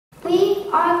we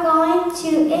are going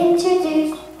to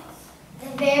introduce the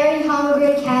very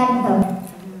hungry caterpillar.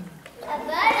 A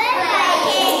butterfly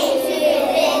came to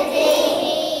visit me.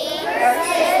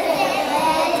 First it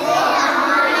landed on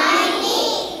my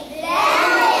knee.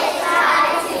 Then it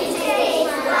tried to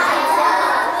taste my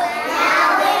toe.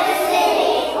 Now it's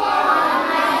sitting on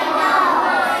my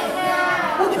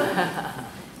nose.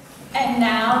 And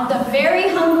now, The Very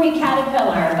Hungry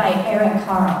Caterpillar by PreK.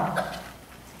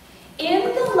 In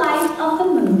the light of the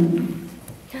moon,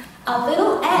 a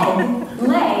little egg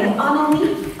lay on a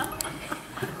leaf.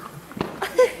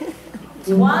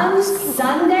 One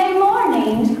Sunday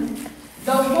morning,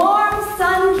 the warm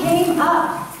sun came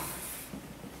up,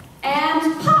 and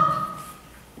pop!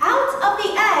 Out of the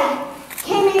egg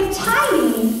came a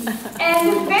tiny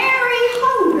and very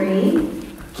hungry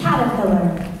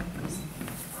caterpillar.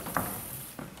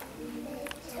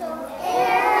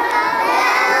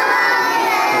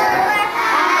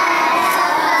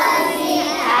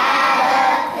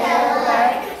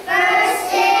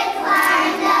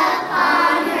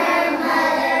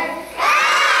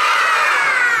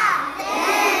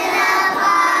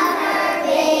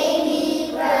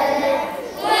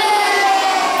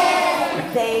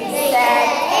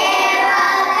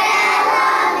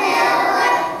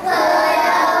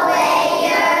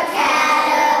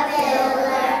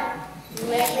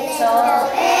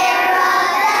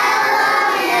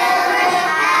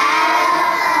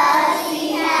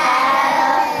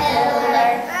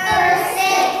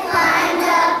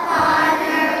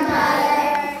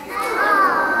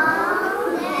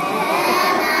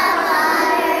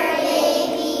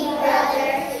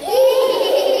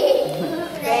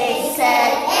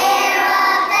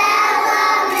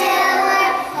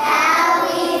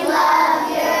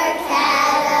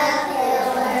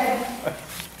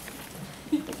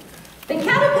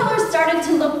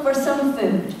 For some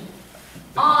food.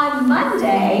 On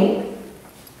Monday,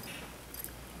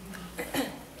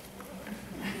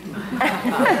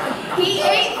 he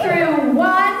ate through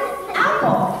one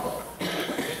apple.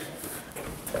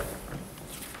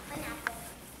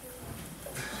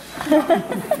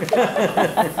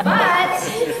 But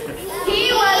he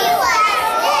was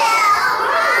still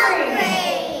hungry.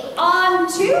 On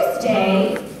Tuesday,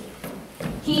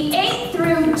 he ate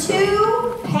through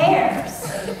 2 pears.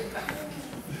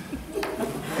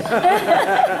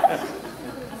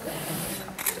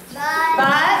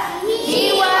 But he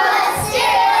was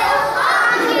still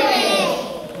hungry.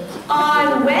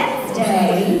 On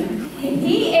Wednesday,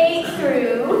 he ate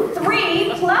through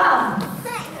 3 plums.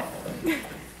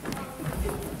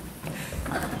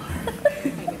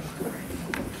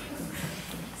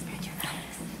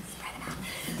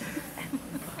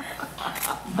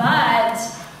 But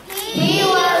he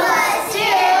was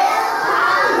still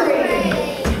hungry.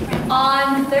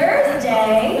 On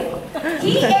Thursday,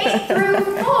 he ate through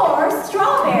 4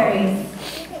 strawberries.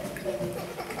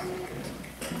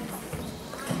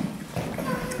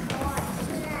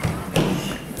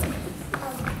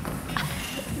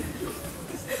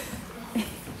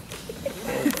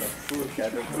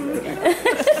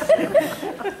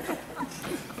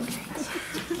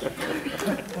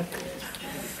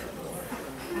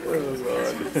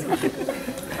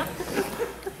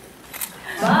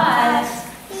 But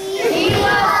he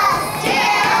was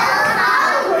still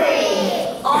hungry.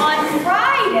 On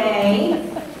Friday,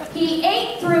 he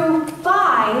ate through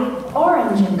 5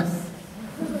 oranges.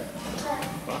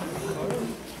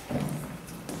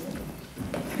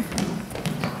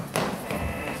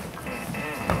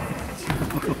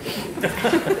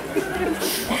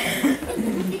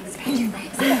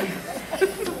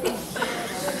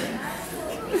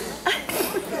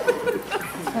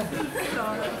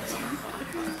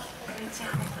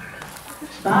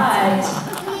 But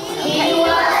he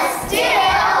was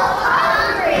still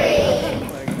hungry.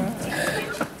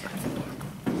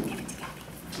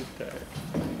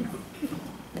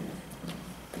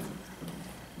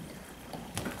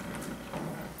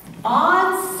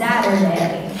 On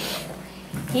Saturday,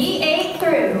 he ate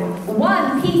through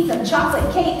 1 piece of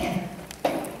chocolate cake.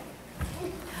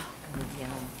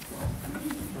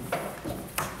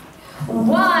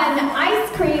 1 ice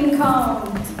cream cone.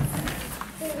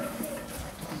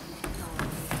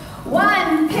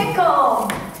 1 pickle.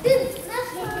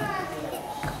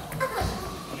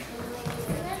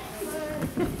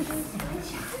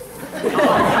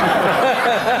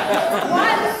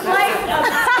 1 slice of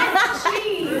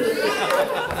cheese.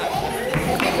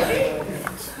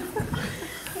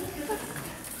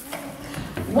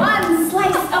 1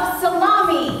 slice of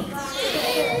salami.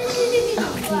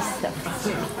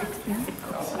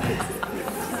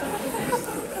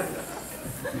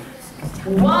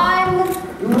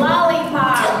 1 lollipop.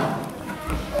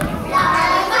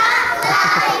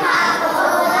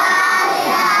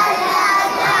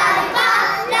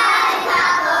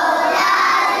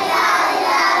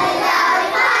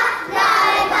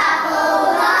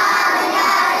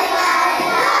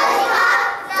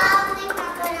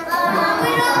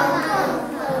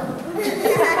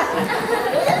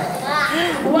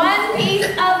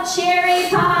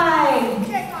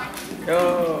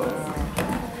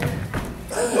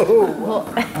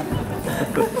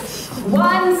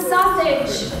 One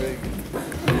sausage.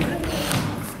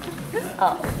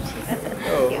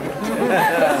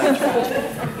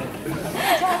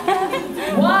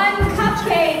 One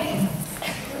cupcake.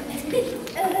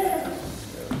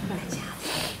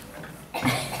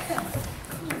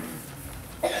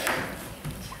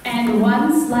 And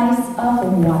one slice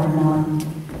of watermelon.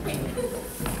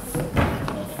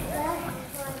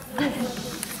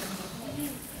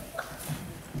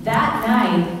 That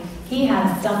night, he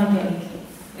had stomachache.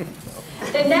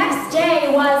 The next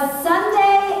day was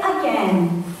Sunday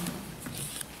again.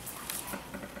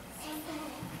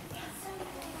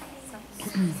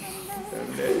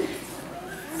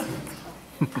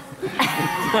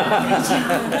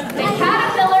 The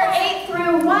caterpillar ate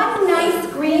through one nice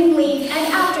green leaf,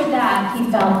 and after that, he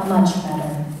felt much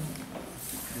better.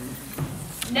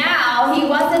 Now, he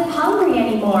wasn't hungry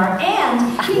anymore, and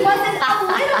he wasn't a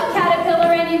little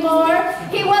caterpillar anymore.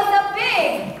 He was a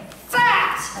big,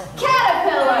 fat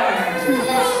caterpillar.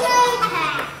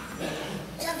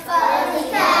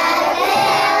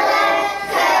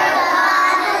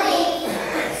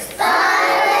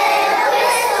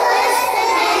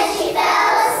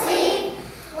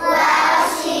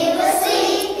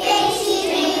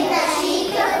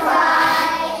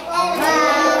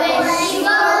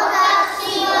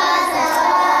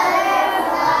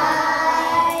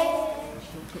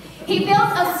 He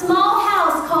built a small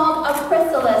house called a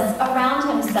chrysalis around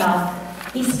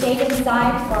himself. He stayed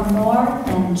inside for more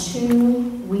than 2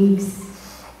 weeks.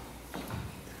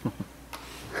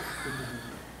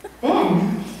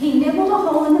 Then he nibbled a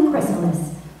hole in the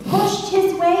chrysalis, pushed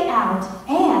his way out,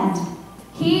 and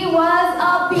he was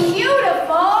a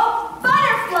beautiful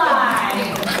butterfly.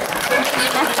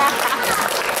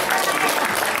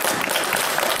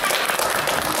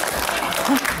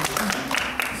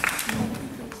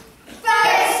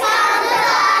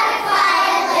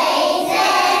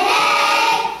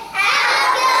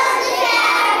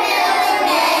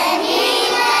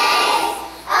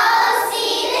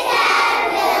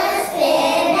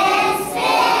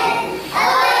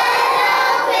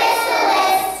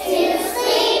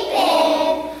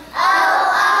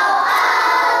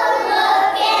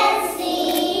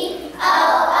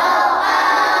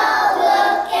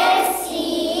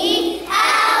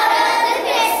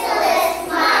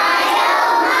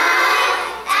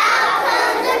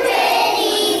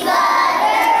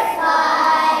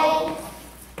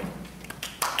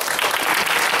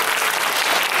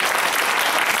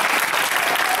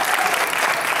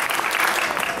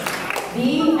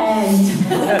 The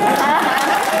end.